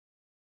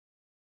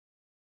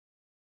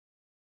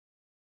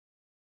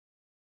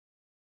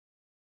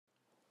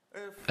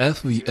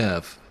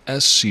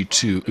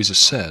FVF-SC2 is a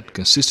set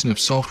consisting of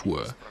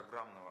software,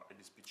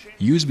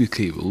 USB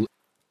cable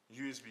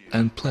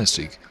and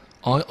plastic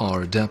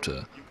IR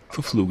adapter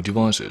for Fluke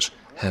devices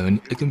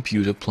having a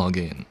computer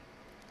plug-in.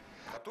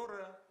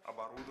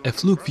 A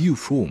FlukeView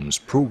Forms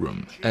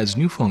program adds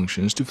new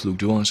functions to Fluke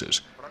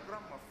devices,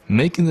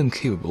 making them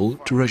capable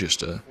to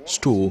register,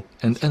 store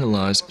and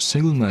analyze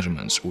single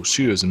measurements or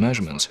series of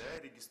measurements,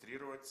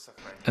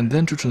 and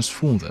then to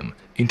transform them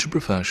into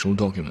professional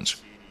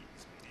documents.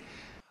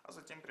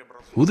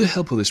 With the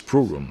help of this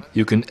program,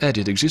 you can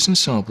edit existing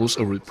samples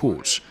or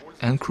reports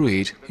and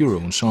create your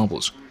own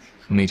samples,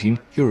 meeting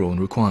your own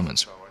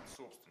requirements.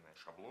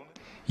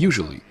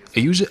 Usually,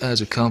 a user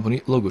adds a company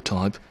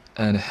logotype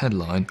and a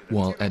headline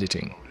while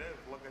editing.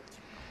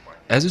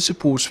 As it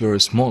supports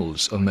various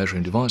models of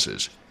measuring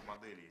devices,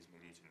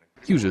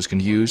 users can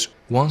use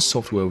one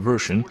software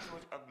version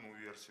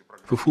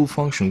for full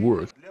function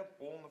work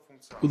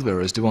with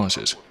various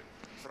devices.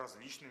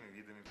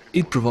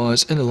 It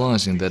provides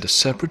analyzing that a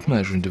separate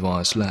measuring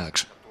device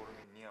lacks.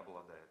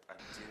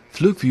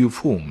 FlukeView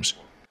Forms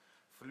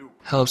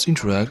helps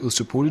interact with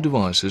supported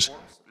devices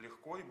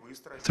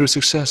through a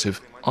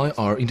successive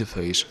IR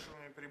interface,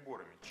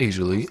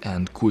 easily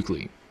and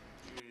quickly.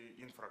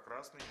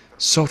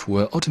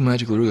 Software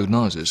automatically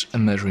recognizes a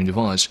measuring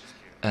device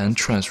and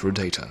transfers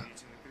data.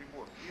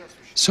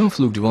 Some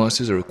Fluke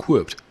devices are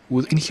equipped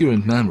with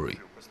inherent memory,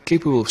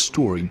 capable of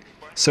storing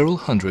several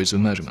hundreds of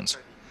measurements.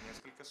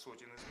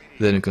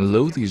 Then you can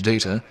load these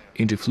data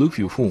into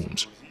FlukeView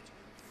Forms.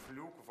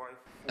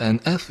 An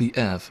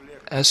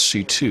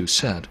FVF-SC2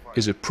 set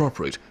is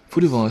appropriate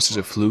for devices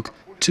of Fluke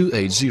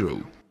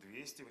 280,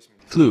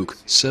 Fluke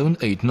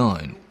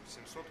 789,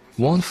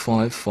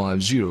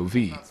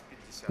 1550V,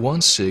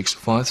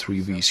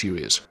 1653V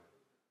series.